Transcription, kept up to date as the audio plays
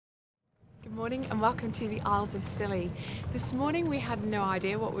morning and welcome to the Isles of Scilly. This morning we had no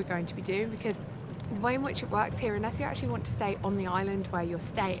idea what we're going to be doing because the way in which it works here, unless you actually want to stay on the island where you're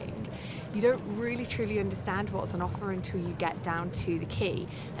staying, you don't really truly understand what's on offer until you get down to the quay.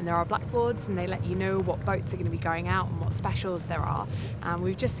 And there are blackboards and they let you know what boats are going to be going out and what specials there are. And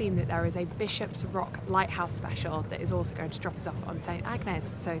we've just seen that there is a Bishops Rock Lighthouse special that is also going to drop us off on St Agnes.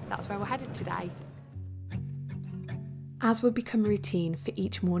 So that's where we're headed today. As would become routine for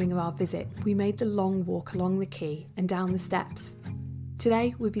each morning of our visit, we made the long walk along the quay and down the steps.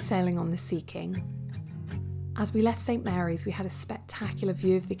 Today we'll be sailing on the Sea King. As we left St Mary's, we had a spectacular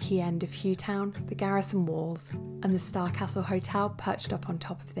view of the quay end of Hugh, the garrison walls, and the Star Castle Hotel perched up on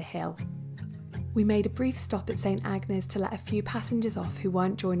top of the hill. We made a brief stop at St Agnes to let a few passengers off who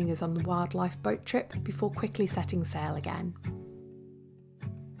weren't joining us on the wildlife boat trip before quickly setting sail again.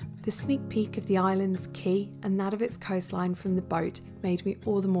 The sneak peek of the island's quay and that of its coastline from the boat made me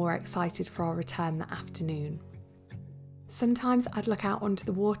all the more excited for our return that afternoon. Sometimes I'd look out onto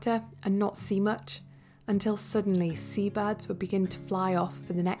the water and not see much, until suddenly seabirds would begin to fly off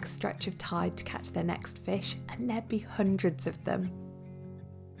for the next stretch of tide to catch their next fish, and there'd be hundreds of them.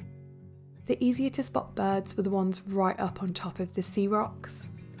 The easier to spot birds were the ones right up on top of the sea rocks.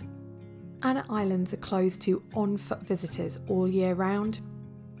 Annett Islands are closed to on-foot visitors all year round,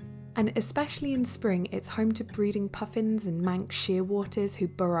 and especially in spring it's home to breeding puffins and Manx shearwaters who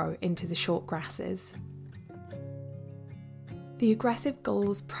burrow into the short grasses. The aggressive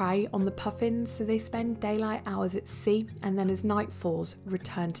gulls prey on the puffins, so they spend daylight hours at sea and then as night falls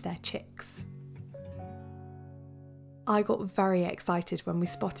return to their chicks. I got very excited when we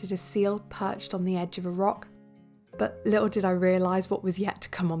spotted a seal perched on the edge of a rock, but little did I realise what was yet to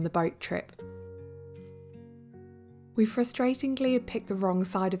come on the boat trip. We frustratingly had picked the wrong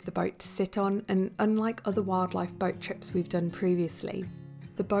side of the boat to sit on, and unlike other wildlife boat trips we've done previously,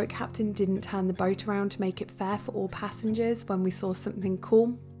 the boat captain didn't turn the boat around to make it fair for all passengers when we saw something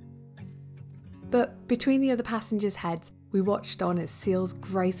cool. But between the other passengers' heads, we watched on as seals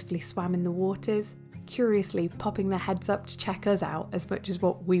gracefully swam in the waters, curiously popping their heads up to check us out as much as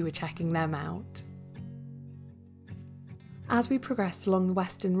what we were checking them out. As we progressed along the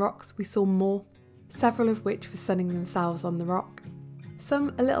western rocks, we saw more, several of which were sunning themselves on the rock.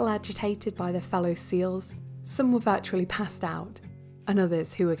 Some a little agitated by their fellow seals, some were virtually passed out, and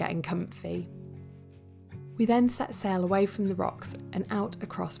others who were getting comfy. We then set sail away from the rocks and out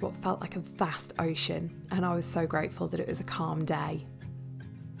across what felt like a vast ocean, and I was so grateful that it was a calm day.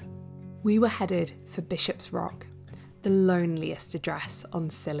 We were headed for Bishops Rock, the loneliest address on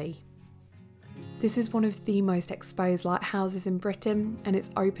Scilly. This is one of the most exposed lighthouses in Britain, and it's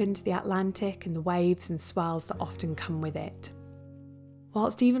open to the Atlantic and the waves and swells that often come with it.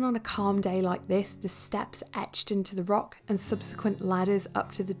 Whilst even on a calm day like this, the steps etched into the rock and subsequent ladders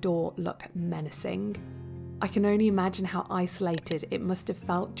up to the door look menacing. I can only imagine how isolated it must have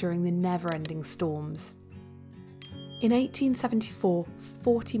felt during the never-ending storms. In 1874,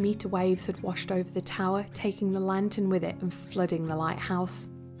 40-metre waves had washed over the tower, taking the lantern with it and flooding the lighthouse.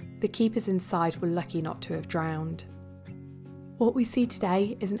 The keepers inside were lucky not to have drowned. What we see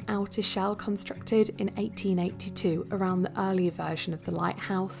today is an outer shell constructed in 1882 around the earlier version of the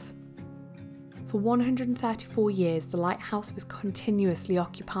lighthouse. For 134 years, the lighthouse was continuously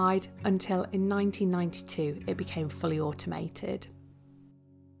occupied until in 1992 it became fully automated.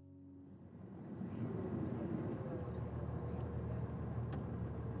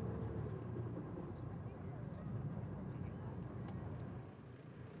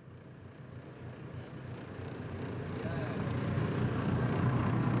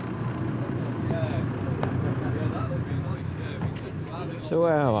 So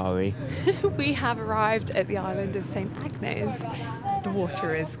where are we? We have arrived at the island of St Agnes. The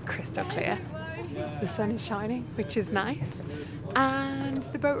water is crystal clear, the sun is shining, which is nice, and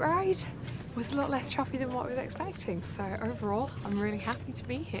the boat ride was a lot less choppy than what I was expecting, so overall I'm really happy to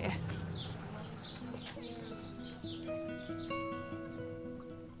be here.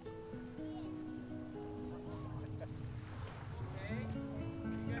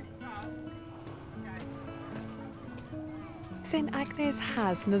 St Agnes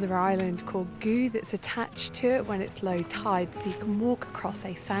has another island called Gugh that's attached to it when it's low tide, so you can walk across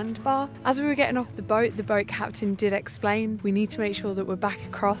a sandbar. As we were getting off the boat captain did explain we need to make sure that we're back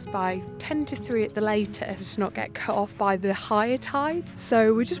across by 10 to 3 at the latest to not get cut off by the higher tides.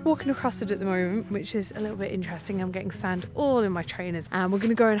 So we're just walking across it at the moment, which is a little bit interesting. I'm getting sand all in my trainers, and we're going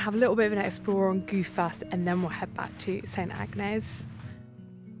to go and have a little bit of an explore on Gugh first, and then we'll head back to St Agnes.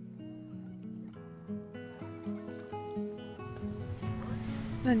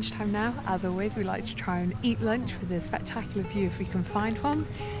 Lunchtime now. As always, we like to try and eat lunch with a spectacular view if we can find one.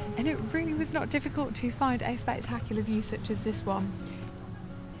 And it really was not difficult to find a spectacular view such as this one.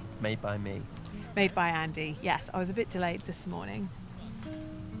 Made by me. Made by Andy. Yes, I was a bit delayed this morning.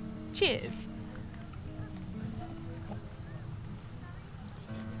 Cheers.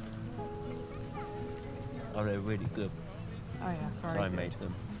 Oh, they're really good. Oh yeah, very So I good. made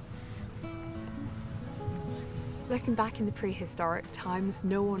them. Looking back in the prehistoric times,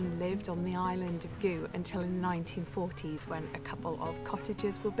 no one lived on the island of Gugh until in the 1940s when a couple of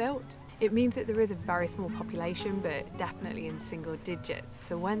cottages were built. It means that there is a very small population, but definitely in single digits.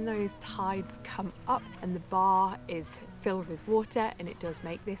 So when those tides come up and the bar is filled with water and it does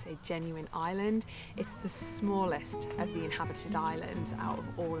make this a genuine island, it's the smallest of the inhabited islands out of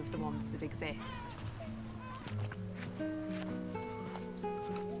all of the ones that exist.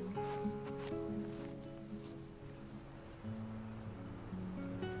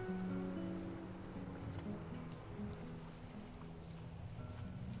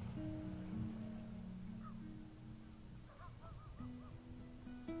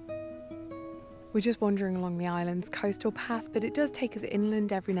 We're just wandering along the island's coastal path, but it does take us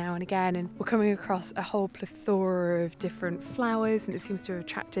inland every now and again, and we're coming across a whole plethora of different flowers, and it seems to have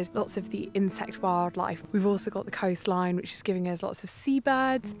attracted lots of the insect wildlife. We've also got the coastline, which is giving us lots of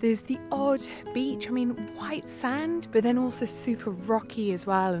seabirds. There's the odd beach, white sand, but then also super rocky as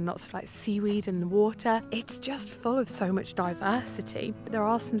well, and lots of like seaweed in the water. It's just full of so much diversity. There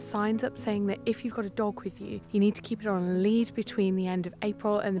are some signs up saying that if you've got a dog with you, you need to keep it on a lead between the end of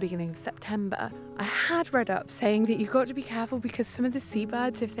April and the beginning of September. I had read up saying that you've got to be careful because some of the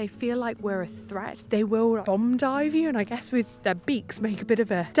seabirds, if they feel like we're a threat, they will bomb dive you, and I guess with their beaks make a bit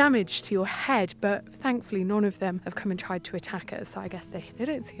of a damage to your head, but thankfully none of them have come and tried to attack us, so I guess they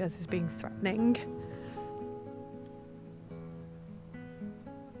don't see us as being threatening.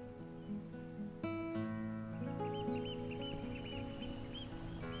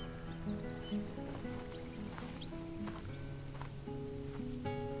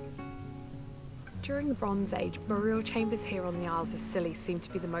 During the Bronze Age, burial chambers here on the Isles of Scilly seemed to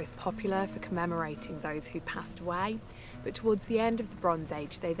be the most popular for commemorating those who passed away. But towards the end of the Bronze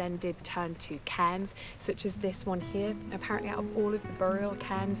Age, they then did turn to cairns, such as this one here. Apparently out of all of the burial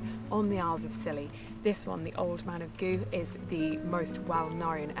cairns on the Isles of Scilly, this one, the Old Man of Gugh, is the most well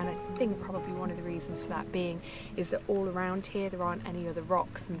known, and I think probably one of the reasons for that being is that all around here there aren't any other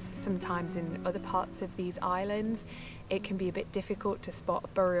rocks, and so sometimes in other parts of these islands it can be a bit difficult to spot a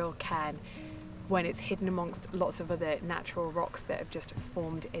burial cairn when it's hidden amongst lots of other natural rocks that have just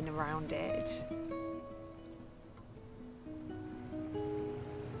formed in around it.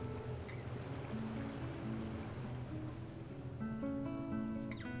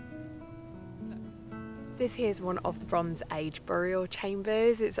 This here is one of the Bronze Age burial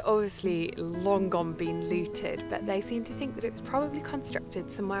chambers. It's obviously long gone been looted, but they seem to think that it was probably constructed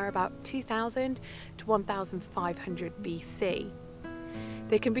somewhere about 2000 to 1500 BC.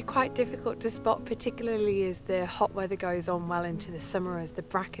 They can be quite difficult to spot, particularly as the hot weather goes on well into the summer, as the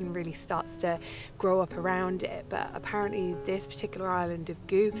bracken really starts to grow up around it. But apparently this particular island of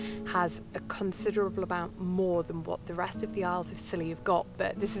Gugh has a considerable amount more than what the rest of the Isles of Scilly have got,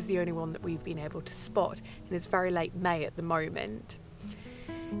 but this is the only one that we've been able to spot, and it's very late May at the moment.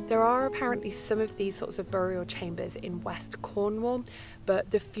 There are apparently some of these sorts of burial chambers in West Cornwall,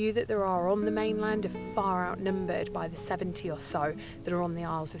 but the few that there are on the mainland are far outnumbered by the 70 or so that are on the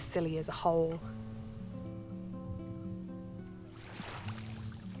Isles of Scilly as a whole.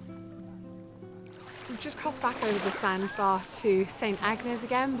 We've just crossed back over the sandbar to St Agnes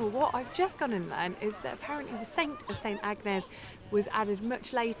again, but what I've just gone and learned is that apparently the saint of St Agnes was added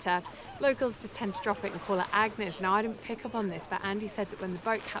much later. Locals just tend to drop it and call it Agnes. Now, I didn't pick up on this, but Andy said that when the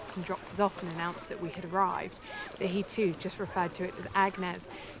boat captain dropped us off and announced that we had arrived, that he too just referred to it as Agnes.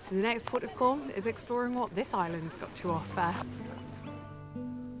 So the next port of call is exploring what this island's got to offer.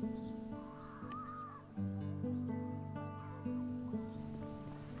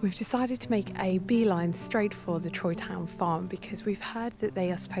 We've decided to make a beeline straight for the Troytown Farm because we've heard that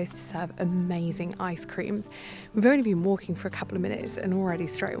they are supposed to serve amazing ice creams. We've only been walking for a couple of minutes and already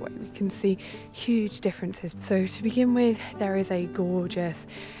straight away we can see huge differences. So to begin with, there is a gorgeous,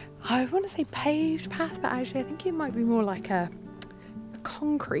 I want to say paved path, but actually I think it might be more like a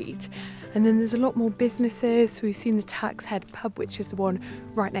concrete. And then there's a lot more businesses. So we've seen the Turks Head Pub, which is the one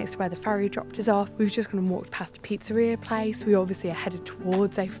right next to where the ferry dropped us off. We've just gone and walked past a pizzeria place. We obviously are headed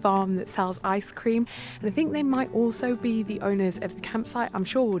towards a farm that sells ice cream. And I think they might also be the owners of the campsite. I'm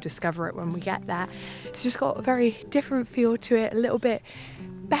sure we'll discover it when we get there. It's just got a very different feel to it, a little bit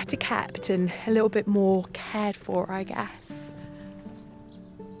better kept and a little bit more cared for, I guess.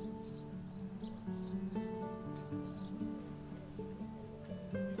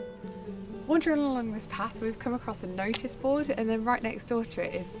 Wandering along this path, we've come across a notice board, and then right next door to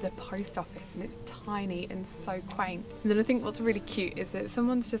it is the post office, and it's tiny and so quaint. And then I think what's really cute is that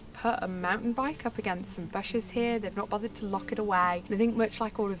someone's just put a mountain bike up against some bushes here. They've not bothered to lock it away. And I think much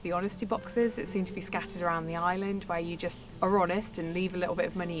like all of the honesty boxes that seem to be scattered around the island, where you just are honest and leave a little bit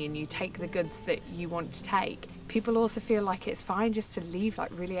of money and you take the goods that you want to take, people also feel like it's fine just to leave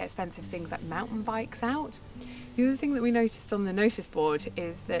like really expensive things like mountain bikes out. The other thing that we noticed on the notice board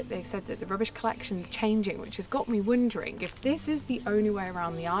is that they've said that the rubbish collection's changing, which has got me wondering if this is the only way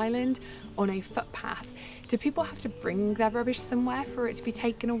around the island on a footpath. Do people have to bring their rubbish somewhere for it to be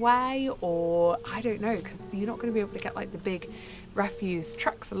taken away? Or I don't know, because you're not going to be able to get like the big refuse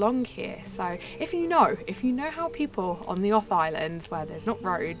trucks along here. So if you know how people on the off islands where there's not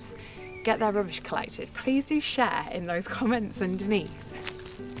roads get their rubbish collected, please do share in those comments underneath.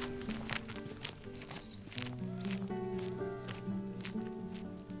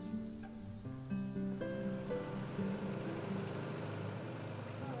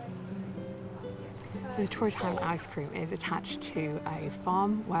 So the Troytown ice cream is attached to a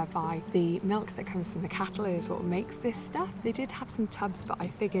farm whereby the milk that comes from the cattle is what makes this stuff. They did have some tubs, but I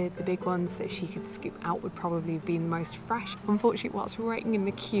figured the big ones that she could scoop out would probably have been the most fresh. Unfortunately, whilst we were waiting in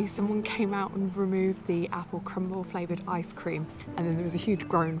the queue, someone came out and removed the apple crumble flavoured ice cream, and then there was a huge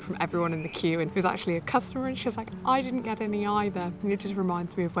groan from everyone in the queue, and it was actually a customer, and she was like, I didn't get any either. And it just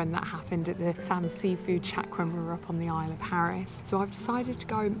reminds me of when that happened at the Sam's Seafood Shack when we were up on the Isle of Harris. So I've decided to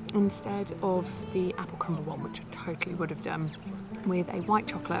go instead of the apple crumble one, which I totally would have done, with a white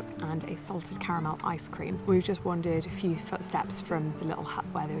chocolate and a salted caramel ice cream. We've just wandered a few footsteps from the little hut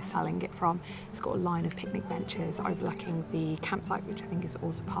where they were selling it from. It's got a line of picnic benches overlooking the campsite, which I think is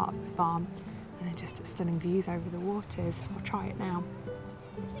also part of the farm, and then just stunning views over the waters. I'll try it now.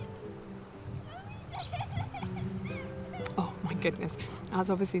 Oh my goodness,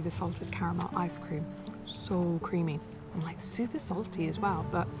 that's obviously the salted caramel ice cream. So creamy and like super salty as well,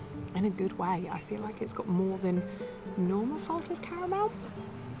 but in a good way. I feel like it's got more than normal salted caramel,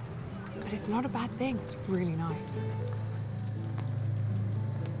 but it's not a bad thing. It's really nice.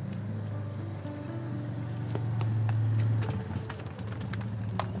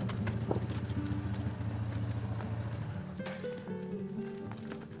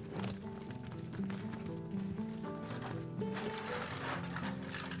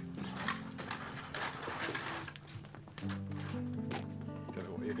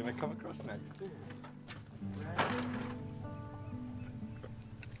 You're going to come across next.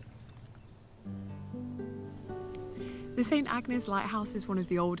 The St Agnes lighthouse is one of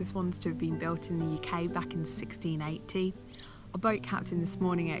the oldest ones to have been built in the UK back in 1680. A boat captain this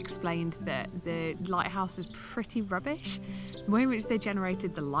morning explained that the lighthouse was pretty rubbish. The way in which they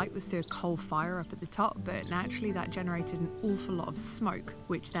generated the light was through a coal fire up at the top, but naturally that generated an awful lot of smoke,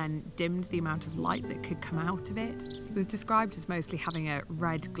 which then dimmed the amount of light that could come out of it. It was described as mostly having a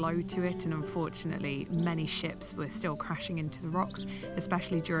red glow to it, and unfortunately many ships were still crashing into the rocks,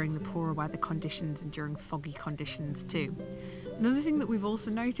 especially during the poorer weather conditions and during foggy conditions too. Another thing that we've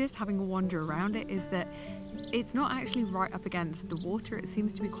also noticed having a wander around it is that it's not actually right up against the water. It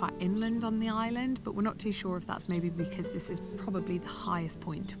seems to be quite inland on the island, but we're not too sure if that's maybe because this is probably the highest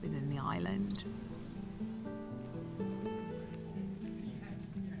point within the island.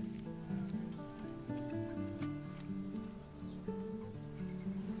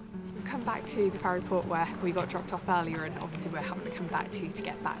 Come back to the ferry port where we got dropped off earlier, and obviously we're having to come back to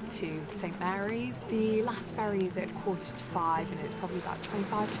get back to St Mary's. The last ferry is at 4:45 and it's probably about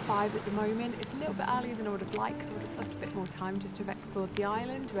 25 to 5 at the moment. It's a little bit earlier than I would have liked because I would have loved a bit more time just to have explored the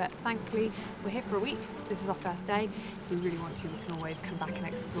island, but thankfully we're here for a week. This is our first day. If we really want to, we can always come back and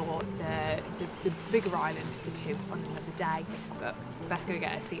explore the bigger island for two on another day, but best go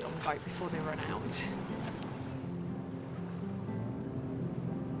get a seat on the boat before they run out.